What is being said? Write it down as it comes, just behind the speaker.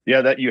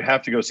Yeah, that you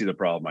have to go see the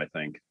problem, I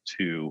think,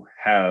 to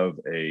have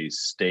a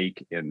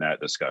stake in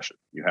that discussion.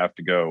 You have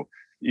to go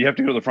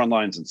to the front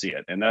lines and see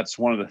it. And that's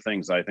one of the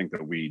things I think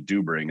that we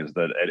do bring is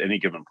that at any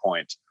given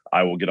point,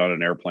 I will get on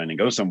an airplane and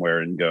go somewhere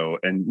and go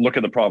and look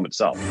at the problem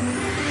itself.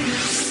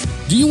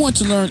 Do you want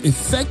to learn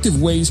effective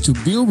ways to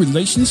build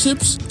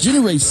relationships,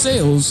 generate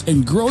sales,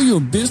 and grow your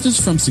business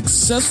from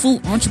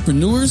successful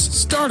entrepreneurs,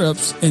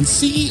 startups, and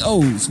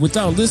CEOs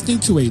without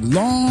listening to a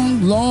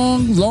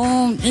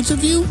long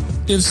interview?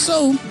 If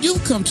so,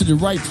 you've come to the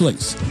right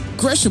place.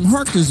 Gresham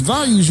Harkless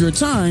values your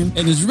time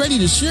and is ready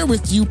to share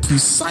with you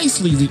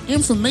precisely the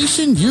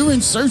information you're in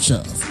search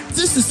of.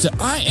 This is the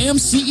I Am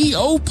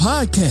CEO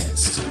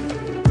podcast.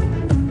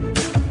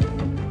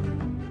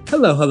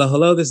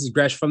 Hello. This is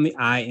Gresh from the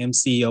I Am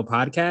CEO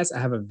podcast. I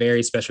have a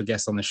very special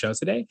guest on the show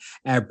today,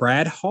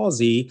 Brad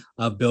Halsey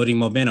of Building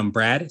Momentum.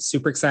 Brad,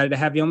 super excited to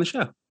have you on the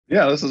show.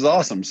 Yeah, this is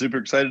awesome. Super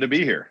excited to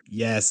be here.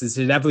 Yes, this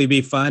should definitely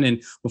be fun.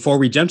 And before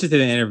we jump into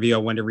the interview, I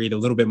wanted to read a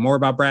little bit more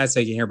about Brad so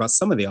you can hear about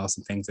some of the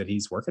awesome things that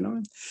he's working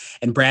on.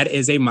 And Brad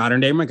is a modern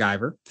day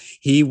MacGyver.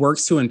 He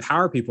works to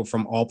empower people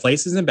from all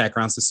places and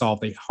backgrounds to solve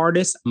the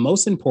hardest,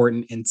 most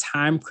important, and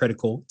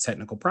time-critical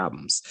technical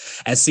problems.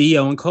 As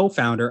CEO and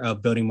co-founder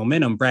of Building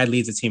Momentum, Brad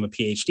leads a team of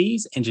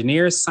PhDs,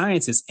 engineers,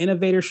 scientists,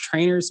 innovators,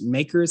 trainers,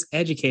 makers,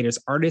 educators,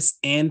 artists,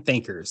 and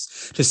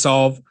thinkers to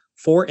solve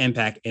for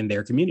impact in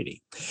their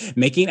community,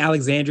 making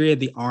Alexandria,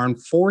 the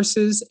armed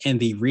forces, and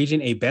the region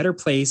a better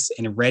place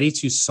and ready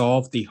to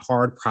solve the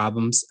hard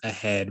problems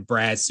ahead.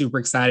 Brad, super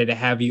excited to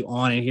have you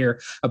on and hear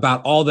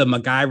about all the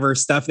MacGyver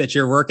stuff that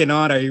you're working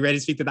on. Are you ready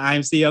to speak to the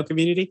IMCO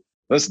community?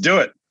 Let's do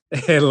it.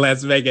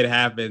 Let's make it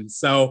happen.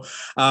 So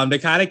to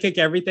kind of kick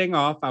everything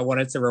off, I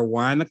wanted to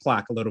rewind the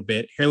clock a little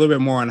bit, hear a little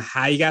bit more on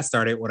how you got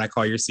started, what I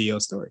call your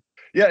CEO story.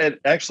 Yeah, it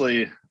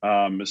actually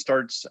it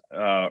starts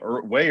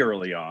way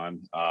early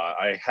on.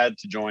 I had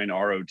to join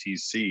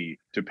ROTC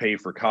to pay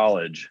for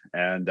college,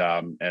 and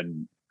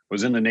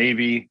was in the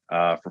Navy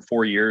for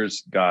 4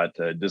 years. Got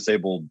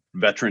disabled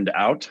veteraned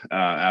out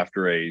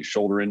after a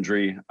shoulder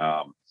injury,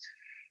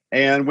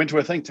 and went to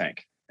a think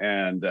tank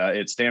and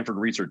at Stanford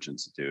Research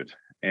Institute,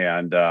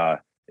 and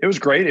it was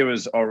great. It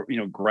was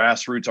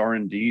grassroots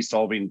R&D,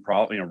 solving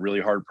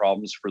really hard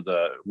problems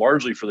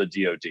largely for the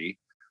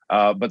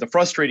DoD. But the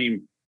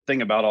frustrating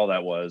thing about all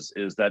that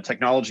is that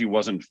technology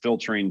wasn't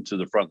filtering to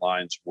the front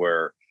lines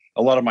where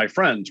a lot of my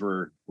friends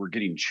were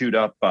getting chewed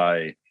up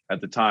by, at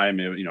the time,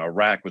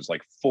 Iraq was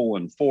like full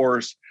in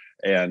force.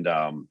 And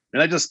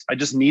I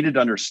just needed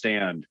to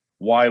understand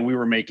why we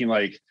were making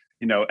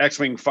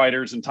X-Wing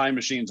fighters and time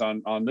machines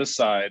on this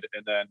side.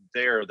 And then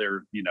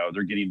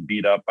they're getting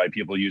beat up by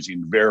people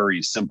using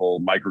very simple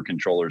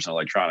microcontrollers and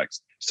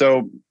electronics.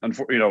 So,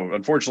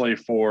 unfortunately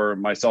for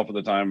myself at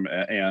the time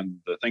and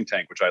the think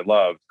tank, which I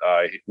loved,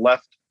 I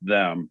left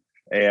them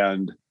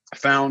and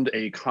found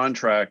a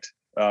contract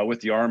with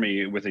the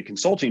Army with a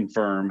consulting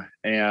firm,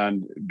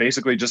 and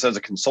basically just as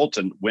a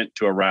consultant went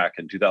to Iraq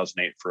in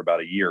 2008 for about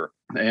a year,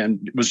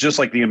 and it was just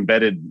like the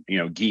embedded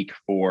geek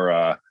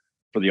for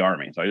the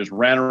Army. So I just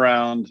ran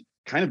around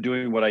kind of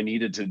doing what I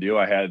needed to do.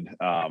 I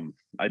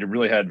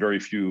really had very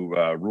few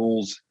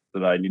rules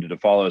that I needed to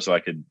follow, so I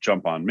could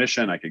jump on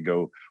mission. I could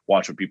go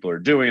watch what people are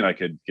doing. I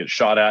could get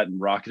shot at and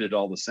rocketed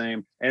all the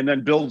same, and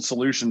then build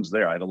solutions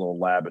there. I had a little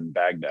lab in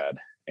Baghdad,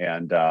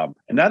 and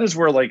that is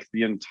where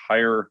the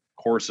entire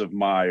course of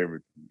my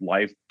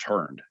life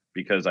turned,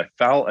 because I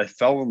fell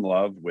in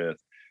love with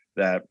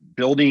that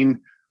building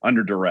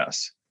under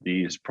duress,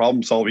 these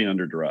problem solving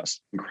under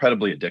duress.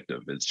 Incredibly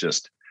addictive. It's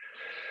just,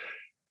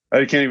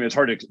 it's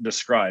hard to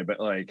describe, but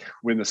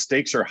when the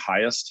stakes are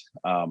highest,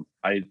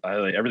 I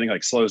everything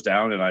slows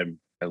down, and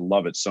I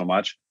love it so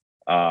much.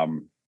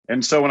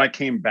 And so when I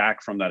came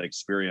back from that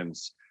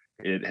experience,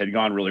 it had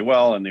gone really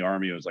well, and the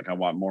Army was like, I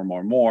want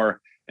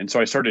more. And so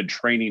I started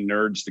training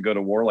nerds to go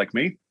to war like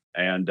me.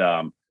 And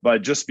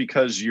but just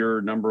because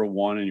you're number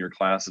one in your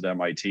class at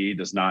MIT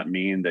does not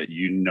mean that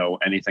you know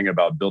anything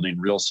about building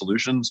real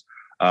solutions,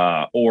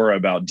 or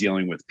about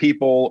dealing with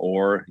people,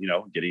 or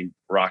getting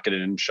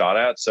rocketed and shot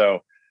at. So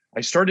I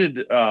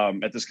started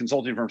at this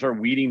consulting firm, started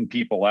weeding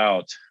people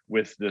out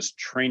with this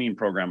training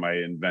program I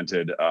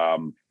invented.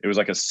 It was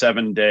like a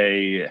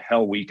 7-day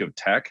hell week of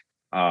tech.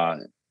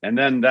 And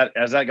then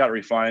as that got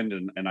refined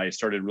and I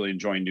started really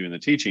enjoying doing the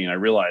teaching, I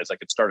realized I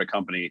could start a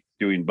company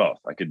doing both.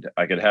 I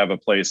could have a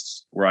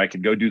place where I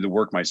could go do the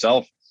work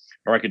myself,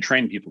 or I could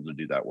train people to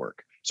do that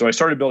work. So I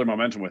started building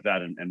momentum with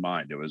that in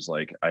mind. It was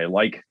like, I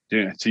like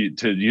to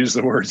use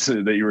the words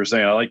that you were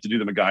saying, I like to do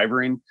the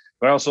MacGyvering,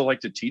 but I also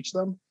like to teach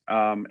them.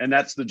 And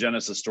that's the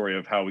genesis story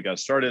of how we got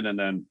started. And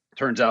then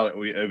turns out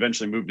we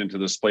eventually moved into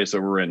this place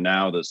that we're in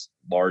now, this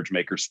large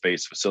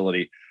makerspace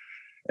facility.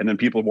 And then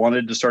people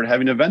wanted to start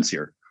having events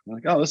here. I'm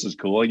like, oh, this is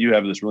cool. You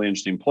have this really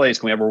interesting place.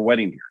 Can we have our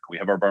wedding here? Can we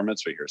have our bar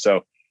mitzvah here?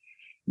 So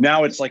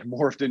now it's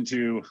morphed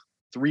into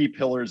 3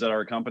 pillars at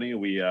our company.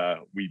 We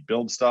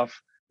build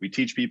stuff. We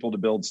teach people to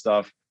build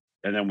stuff,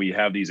 and then we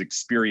have these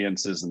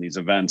experiences and these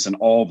events, and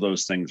all of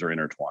those things are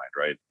intertwined,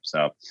 right?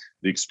 So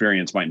the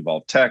experience might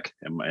involve tech,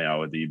 and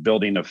the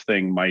building of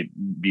thing might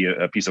be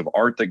a piece of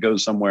art that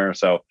goes somewhere.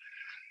 So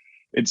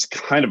it's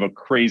kind of a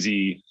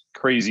crazy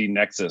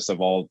nexus of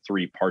all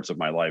three parts of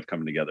my life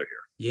coming together here.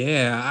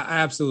 Yeah, I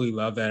absolutely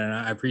love that. And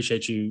I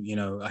appreciate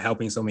you,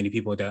 helping so many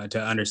people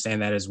to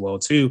understand that as well,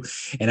 too.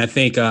 And I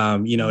think,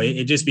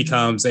 it just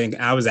becomes, and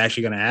I was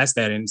actually going to ask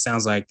that, and it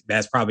sounds like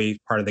that's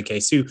probably part of the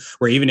case, too,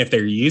 where even if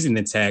they're using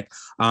the tech,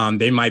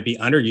 they might be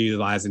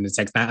underutilizing the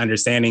tech, not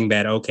understanding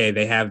that, okay,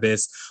 they have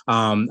this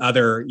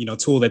other,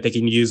 tool that they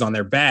can use on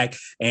their back,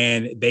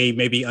 and they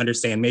maybe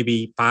understand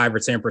maybe 5 or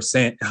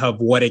 10% of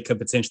what it could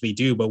potentially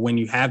do. But when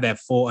you have that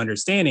full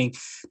understanding,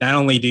 not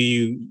only do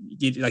you,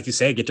 like you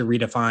said, get to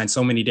redefine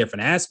so many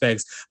different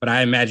aspects, but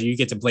I imagine you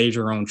get to blaze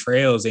your own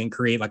trails and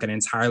create like an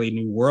entirely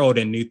new world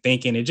and new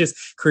thinking. It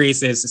just creates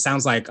this, it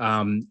sounds like,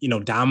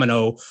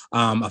 domino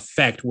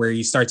effect where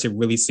you start to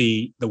really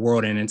see the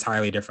world in an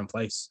entirely different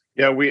place.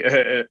 Yeah, we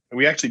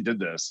actually did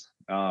this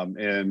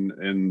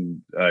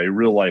in a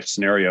real life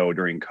scenario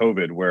during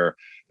COVID, where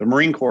the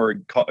Marine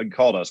Corps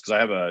called us, because I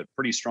have a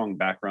pretty strong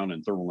background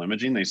in thermal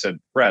imaging. They said,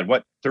 Brad,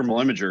 what thermal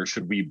imager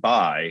should we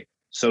buy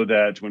so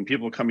that when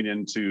people are coming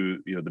into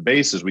the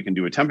bases, we can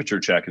do a temperature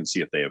check and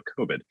see if they have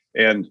COVID?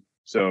 And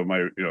so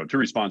my two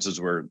responses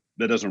were,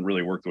 that doesn't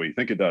really work the way you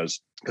think it does,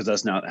 because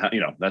that's not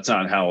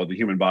how the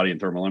human body and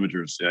thermal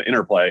imagers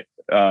interplay.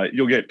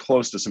 You'll get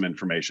close to some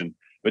information,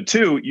 but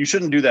 2, you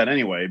shouldn't do that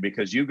anyway,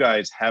 because you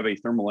guys have a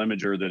thermal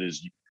imager that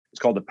it's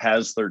called the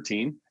PAS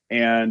 13.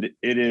 And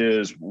it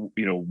is,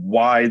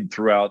 wide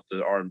throughout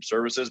the armed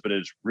services, but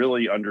it's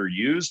really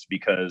underused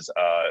because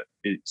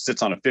it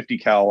sits on a 50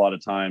 cal a lot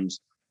of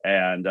times.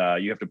 And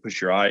you have to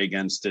push your eye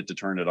against it to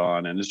turn it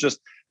on. And it's just,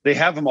 they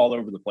have them all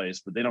over the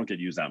place, but they don't get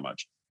used that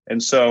much.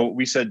 And so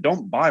we said,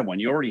 don't buy one.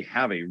 You already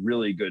have a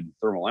really good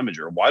thermal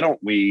imager. Why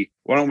don't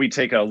we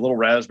take a little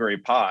Raspberry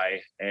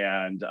Pi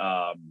and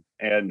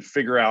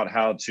figure out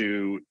how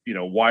to,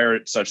 wire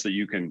it such that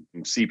you can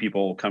see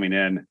people coming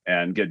in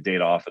and get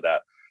data off of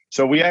that.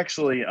 So we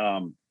actually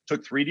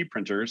took 3D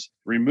printers,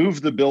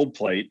 removed the build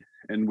plate,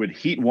 and would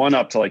heat one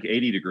up to like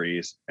 80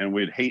 degrees, and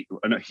we'd heat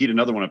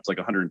another one up to like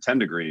 110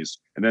 degrees,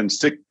 and then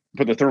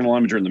put the thermal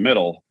imager in the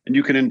middle, and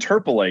you can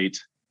interpolate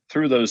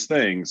through those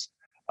things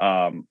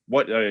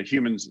what a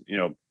human's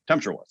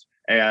temperature was,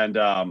 and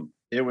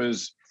it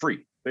was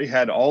free. They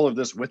had all of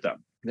this with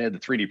them. They had the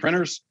 3D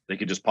printers. They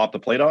could just pop the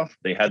plate off.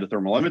 They had the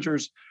thermal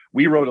imagers.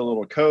 We wrote a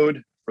little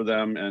code for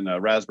them, and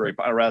a Raspberry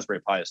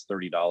Pi is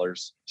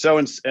 $30. So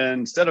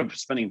instead of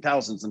spending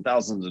thousands and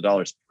thousands of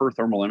dollars per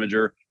thermal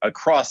imager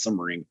across the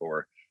Marine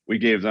Corps, we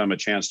gave them a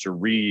chance to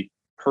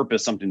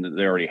repurpose something that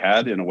they already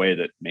had in a way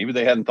that maybe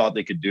they hadn't thought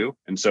they could do.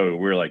 And so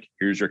we're like,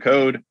 here's your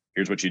code,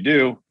 here's what you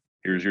do,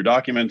 here's your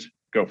document,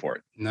 go for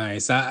it.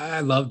 Nice.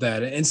 I love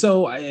that. And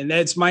so, and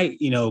that's might,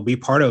 be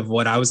part of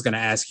what I was going to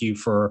ask you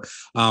for,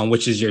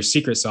 which is your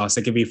secret sauce.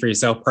 It could be for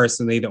yourself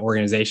personally, the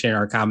organization,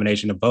 or a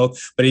combination of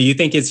both. But do you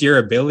think it's your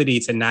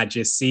ability to not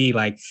just see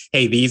like,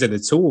 hey, these are the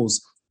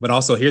tools, but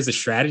also here's the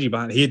strategy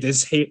behind it.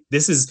 This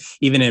is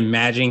even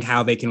imagining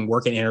how they can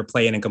work and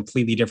interplay in a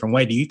completely different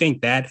way. Do you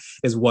think that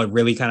is what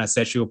really kind of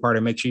sets you apart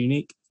and makes you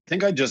unique? I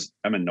think I just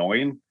am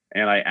annoying,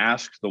 and I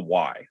asked the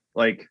why.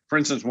 Like, for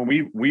instance, when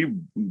we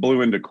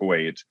blew into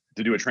Kuwait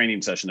to do a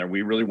training session there,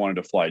 we really wanted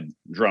to fly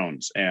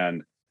drones.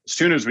 And as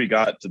soon as we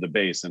got to the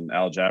base in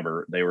Al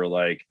Jaber, they were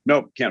like,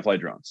 nope, can't fly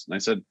drones. And I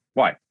said,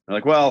 why? They're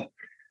like, well,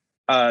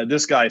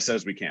 this guy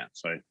says we can't.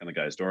 So I opened the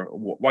guy's door.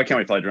 Why can't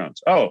we fly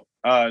drones? Oh,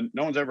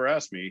 no one's ever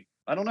asked me.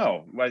 I don't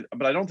know,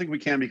 but I don't think we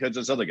can because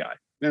this other guy.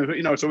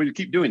 So we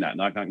keep doing that.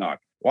 Knock, knock, knock.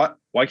 What?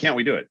 Why can't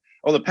we do it?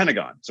 Oh, the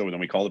Pentagon. So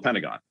then we call the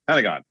Pentagon.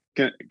 Pentagon,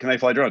 can they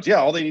fly drones? Yeah,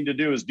 all they need to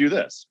do is do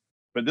this.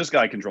 But this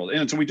guy controlled it.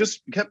 And so we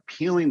just kept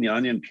peeling the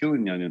onion.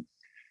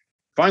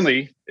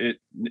 Finally, it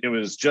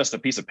was just a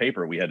piece of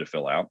paper we had to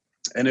fill out.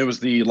 And it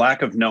was the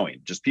lack of knowing.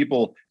 Just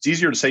people, it's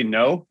easier to say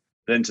no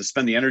than to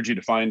spend the energy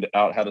to find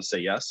out how to say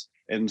yes.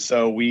 And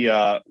so we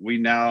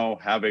now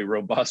have a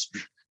robust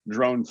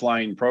drone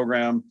flying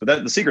program.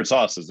 But the secret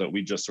sauce is that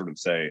we just sort of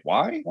say,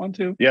 why want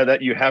to? Yeah,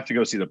 that you have to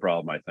go see the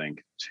problem, I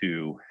think,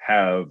 to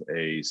have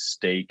a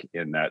stake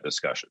in that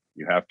discussion.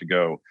 You have to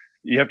go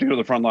to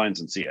the front lines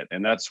and see it.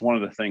 And that's one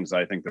of the things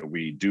I think that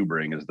we do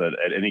bring, is that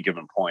at any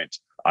given point,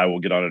 I will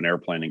get on an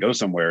airplane and go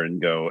somewhere and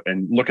go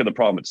and look at the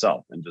problem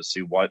itself and just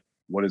see what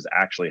is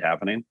actually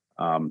happening.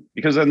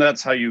 Because then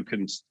that's how you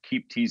can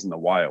keep teasing the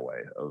why away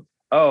of,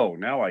 oh,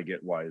 now I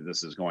get why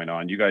this is going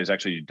on. You guys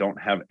actually don't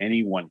have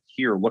anyone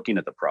here looking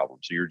at the problem.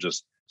 So you're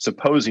just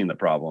supposing the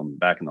problem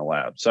back in the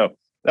lab. So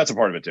that's a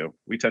part of it too.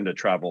 We tend to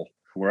travel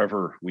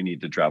wherever we need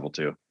to travel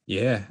to.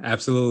 Yeah,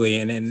 absolutely.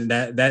 And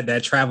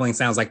that traveling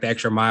sounds like the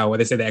extra mile, where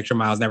they say the extra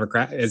mile is never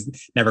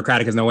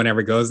crowded because no one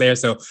ever goes there.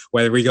 So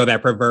whether we go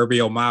that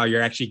proverbial mile,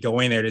 you're actually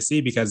going there to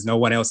see because no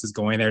one else is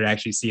going there to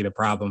actually see the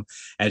problem,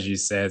 as you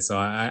said. So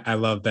I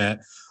love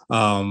that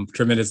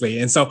tremendously.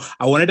 And so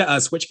I wanted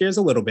to switch gears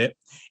a little bit,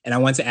 and I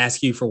want to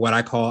ask you for what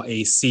I call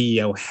a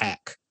CEO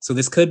hack. So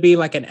this could be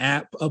like an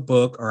app, a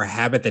book, or a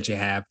habit that you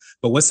have,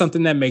 but what's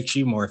something that makes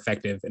you more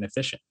effective and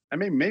efficient? I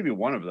mean, maybe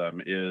one of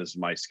them is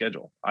my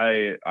schedule.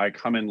 I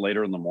come in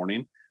later in the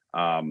morning.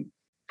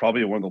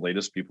 Probably one of the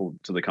latest people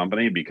to the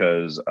company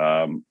because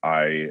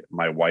I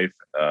my wife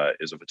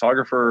is a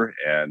photographer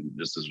and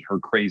this is her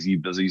crazy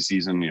busy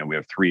season. We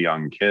have 3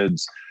 young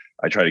kids.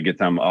 I try to get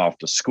them off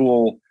to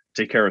school,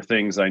 take care of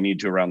things I need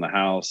to around the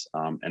house,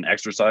 and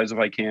exercise if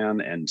I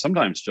can, and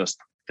sometimes just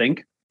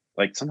think.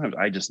 Like sometimes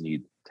I just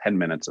need 10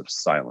 minutes of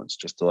silence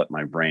just to let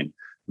my brain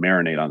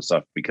marinate on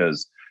stuff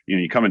because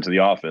you come into the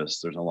office,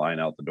 there's a line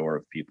out the door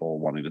of people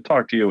wanting to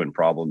talk to you and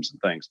problems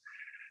and things.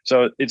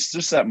 So it's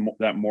just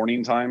that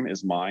morning time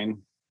is mine,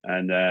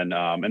 and then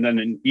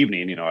in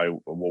evening, I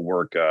will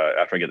work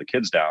after I get the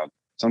kids down.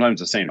 Sometimes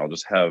the same. I'll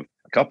just have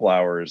a couple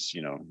hours,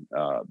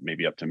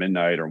 maybe up to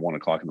midnight or 1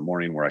 o'clock in the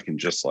morning, where I can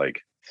just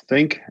like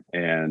think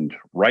and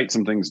write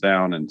some things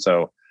down. And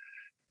so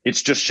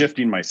it's just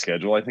shifting my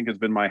schedule. I think has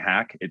been my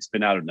hack. It's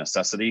been out of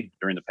necessity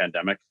during the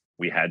pandemic.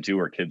 We had to.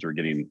 Our kids were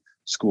getting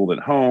schooled at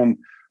home.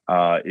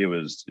 It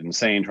was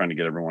insane trying to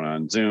get everyone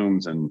on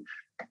Zooms and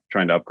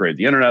trying to upgrade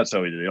the internet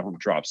so we don't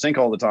drop sync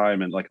all the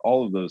time and like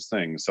all of those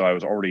things. So I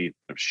was already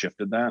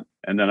shifted that,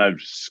 and then I've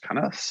just kind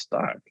of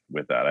stuck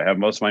with that. I have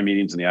most of my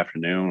meetings in the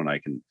afternoon, and I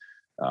can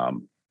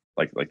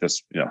like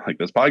this, like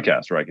this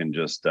podcast, where I can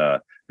just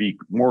be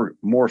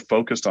more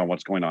focused on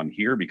what's going on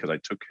here because I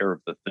took care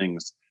of the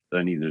things that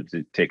I needed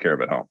to take care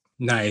of at home.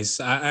 Nice.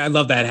 I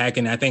love that hack.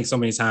 And I think so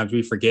many times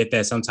we forget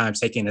that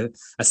sometimes taking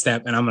a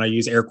step, and I'm going to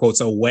use air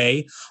quotes,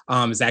 away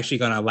is actually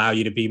going to allow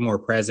you to be more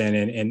present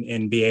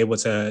and be able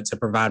to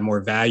provide more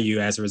value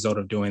as a result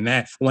of doing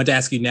that. I want to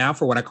ask you now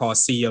for what I call a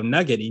CEO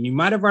nugget. And you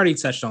might have already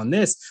touched on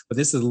this, but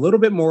this is a little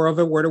bit more of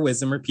a word of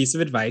wisdom or piece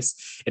of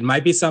advice. It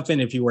might be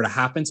something, if you were to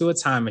hop into a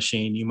time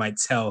machine, you might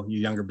tell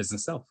your younger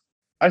business self.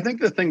 I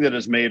think the thing that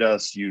has made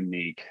us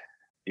unique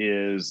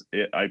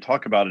I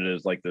talk about it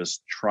as like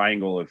this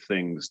triangle of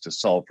things to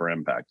solve for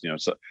impact.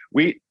 So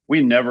we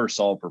never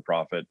solve for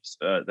profit.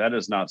 That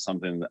is not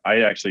something that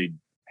I actually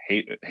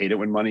hate it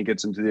when money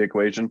gets into the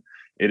equation.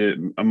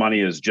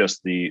 Money is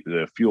just the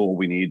fuel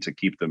we need to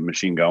keep the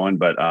machine going.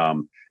 But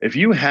if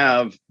you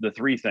have the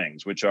 3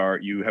 things, which are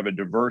you have a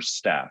diverse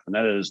staff, and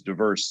that is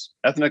diverse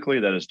ethnically,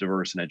 that is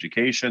diverse in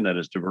education, that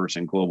is diverse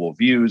in global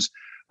views.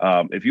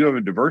 If you have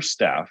a diverse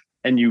staff,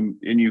 and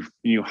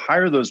you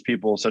hire those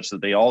people such that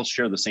they all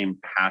share the same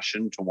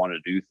passion to want to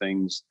do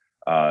things,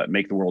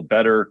 make the world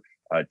better,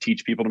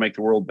 teach people to make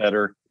the world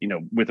better,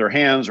 with their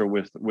hands or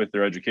with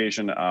their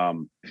education.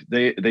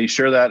 They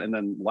share that. And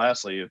then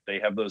lastly, if they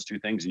have those 2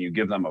 things and you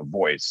give them a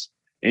voice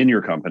in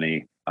your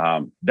company,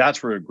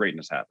 that's where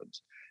greatness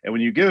happens. And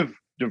when you give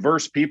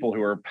diverse people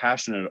who are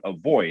passionate a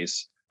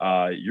voice,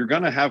 you're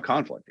going to have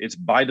conflict. It's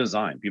by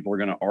design. People are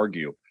going to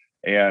argue.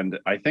 And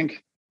I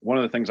think one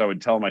of the things I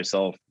would tell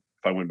myself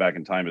if I went back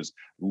in time is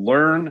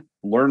learn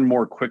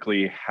more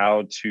quickly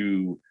how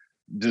to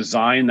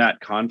design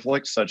that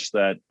conflict such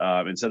that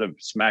instead of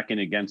smacking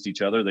against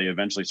each other, they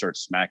eventually start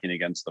smacking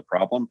against the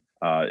problem.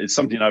 It's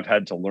something I've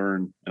had to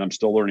learn, and I'm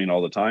still learning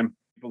all the time.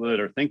 People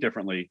that think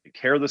differently,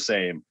 care the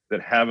same,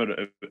 that have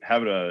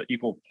an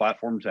equal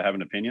platform to have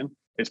an opinion.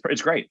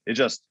 It's great. It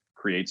just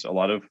creates a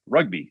lot of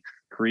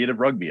creative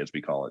rugby, as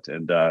we call it,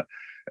 and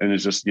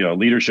it's just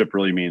leadership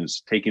really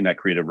means taking that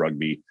creative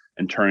rugby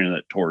and turning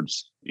it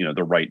towards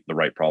the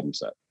right problem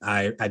set.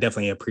 I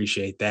definitely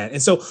appreciate that.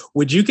 And so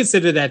would you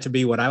consider that to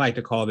be what I like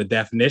to call the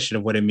definition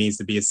of what it means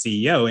to be a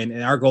CEO?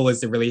 And our goal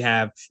is to really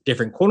have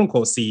different quote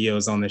unquote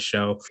CEOs on the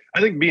show.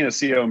 I think being a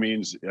CEO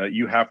means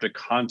you have to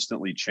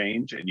constantly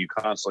change, and you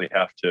constantly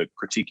have to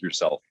critique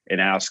yourself and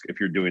ask if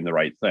you're doing the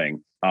right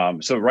thing.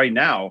 So right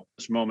now,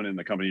 this moment in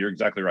the company, you're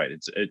exactly right.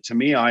 To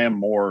me, I am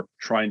more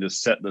trying to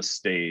set the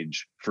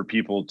stage for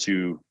people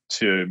to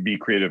be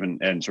creative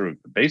and sort of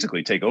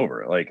basically take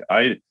over. Like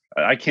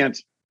I can't,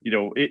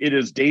 it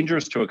is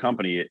dangerous to a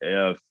company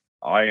if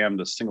I am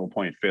the single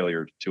point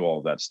failure to all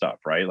of that stuff,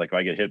 right? Like if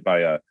I get hit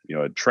by a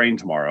train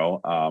tomorrow,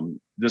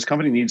 this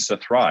company needs to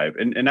thrive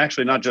and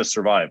actually not just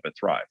survive, but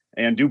thrive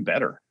and do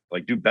better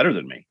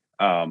than me.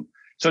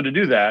 So to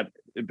do that,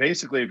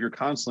 basically, if you're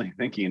constantly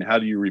thinking, how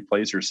do you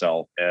replace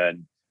yourself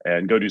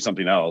and go do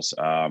something else,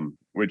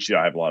 which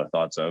I have a lot of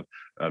thoughts of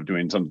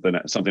doing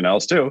something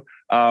else too.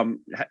 How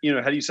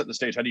do you set the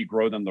stage? How do you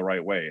grow them the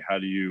right way? How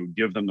do you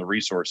give them the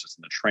resources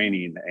and the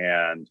training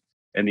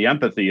and the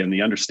empathy and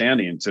the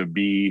understanding to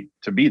be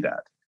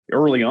that?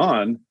 Early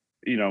on,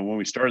 when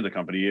we started the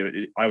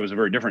company, I was a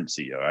very different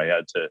CEO. I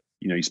had to,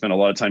 you spend a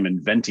lot of time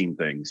inventing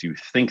things. You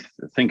think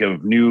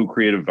of new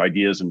creative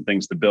ideas and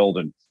things to build,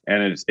 and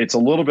it's a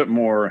little bit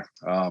more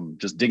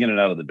just digging it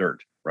out of the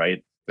dirt,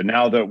 right? But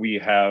now that we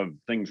have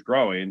things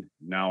growing,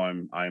 now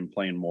I'm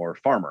playing more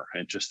farmer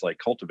and just like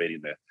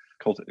cultivating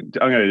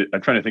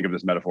I'm trying to think if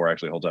this metaphor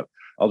actually holds up.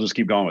 I'll just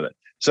keep going with it.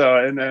 So,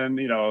 and then,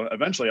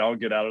 eventually I'll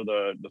get out of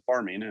the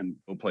farming and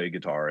we'll play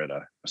guitar at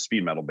a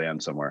speed metal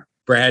band somewhere.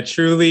 Brad,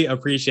 truly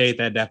appreciate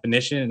that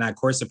definition. And I, of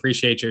course,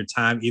 appreciate your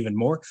time even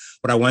more.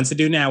 What I want to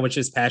do now, which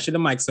is pass you the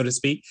mic, so to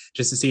speak,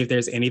 just to see if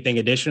there's anything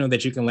additional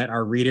that you can let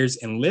our readers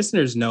and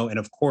listeners know. And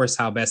of course,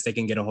 how best they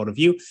can get a hold of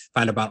you,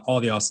 find out about all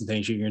the awesome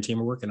things you and your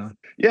team are working on.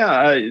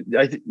 Yeah,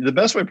 I think the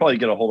best way probably to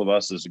get a hold of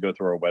us is to go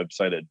through our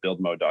website at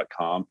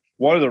buildmo.com.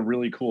 One of the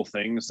really cool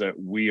things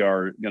that we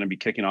are going to be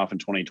kicking off in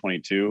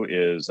 2022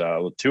 is,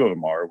 two of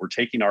them are, we're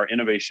taking our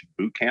innovation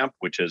boot camp,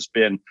 which has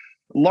been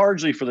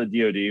largely for the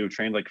DoD. We've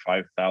trained like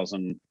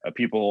 5,000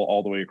 people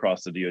all the way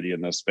across the DoD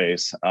in this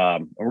space.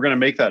 And we're going to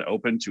make that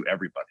open to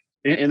everybody.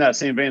 In that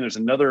same vein, there's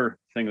another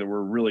thing that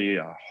we're really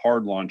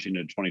hard launching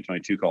in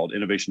 2022 called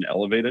Innovation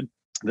Elevated.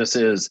 This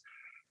is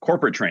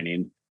corporate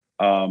training,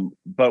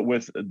 but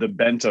with the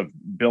bent of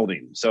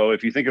building. So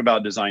if you think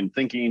about design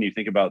thinking, you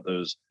think about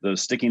those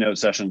sticky note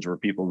sessions where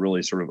people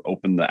really sort of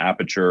open the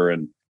aperture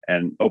and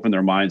open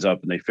their minds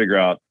up and they figure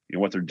out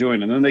what they're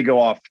doing. And then they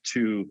go off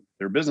to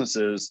their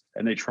businesses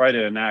and they try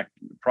to enact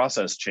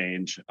process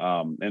change.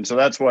 And so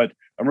that's what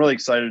I'm really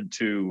excited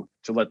to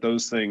let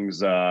those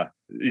things,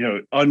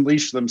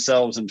 unleash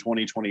themselves in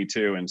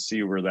 2022 and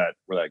see where that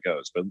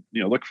goes. But,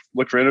 look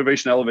for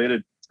Innovation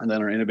Elevated and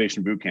then our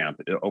Innovation Bootcamp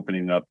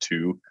opening up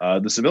to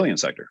the civilian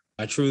sector.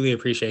 I truly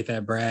appreciate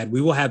that, Brad.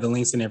 We will have the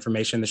links and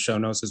information in the show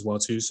notes as well,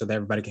 too, so that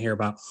everybody can hear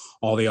about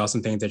all the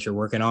awesome things that you're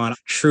working on.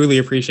 Truly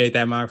appreciate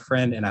that, my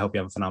friend, and I hope you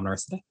have a phenomenal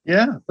rest of the day.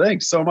 Yeah,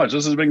 thanks so much.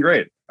 This has been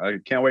great. I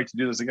can't wait to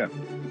do this again.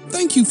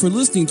 Thank you for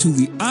listening to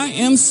the I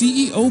Am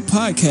CEO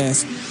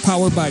podcast,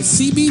 powered by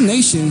CB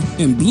Nation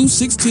and Blue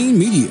 16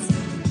 Media.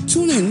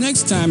 Tune in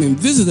next time and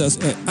visit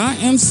us at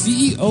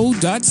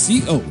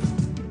imceo.co.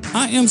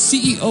 I Am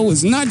CEO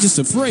is not just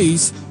a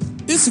phrase,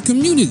 it's a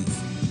community.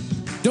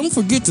 Don't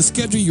forget to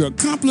schedule your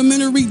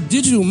complimentary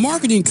digital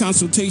marketing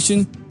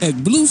consultation at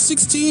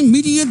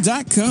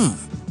blue16media.com.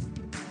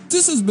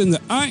 This has been the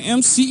I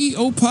Am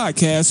CEO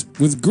podcast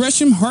with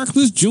Gresham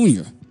Harkless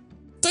Jr.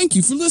 Thank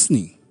you for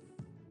listening.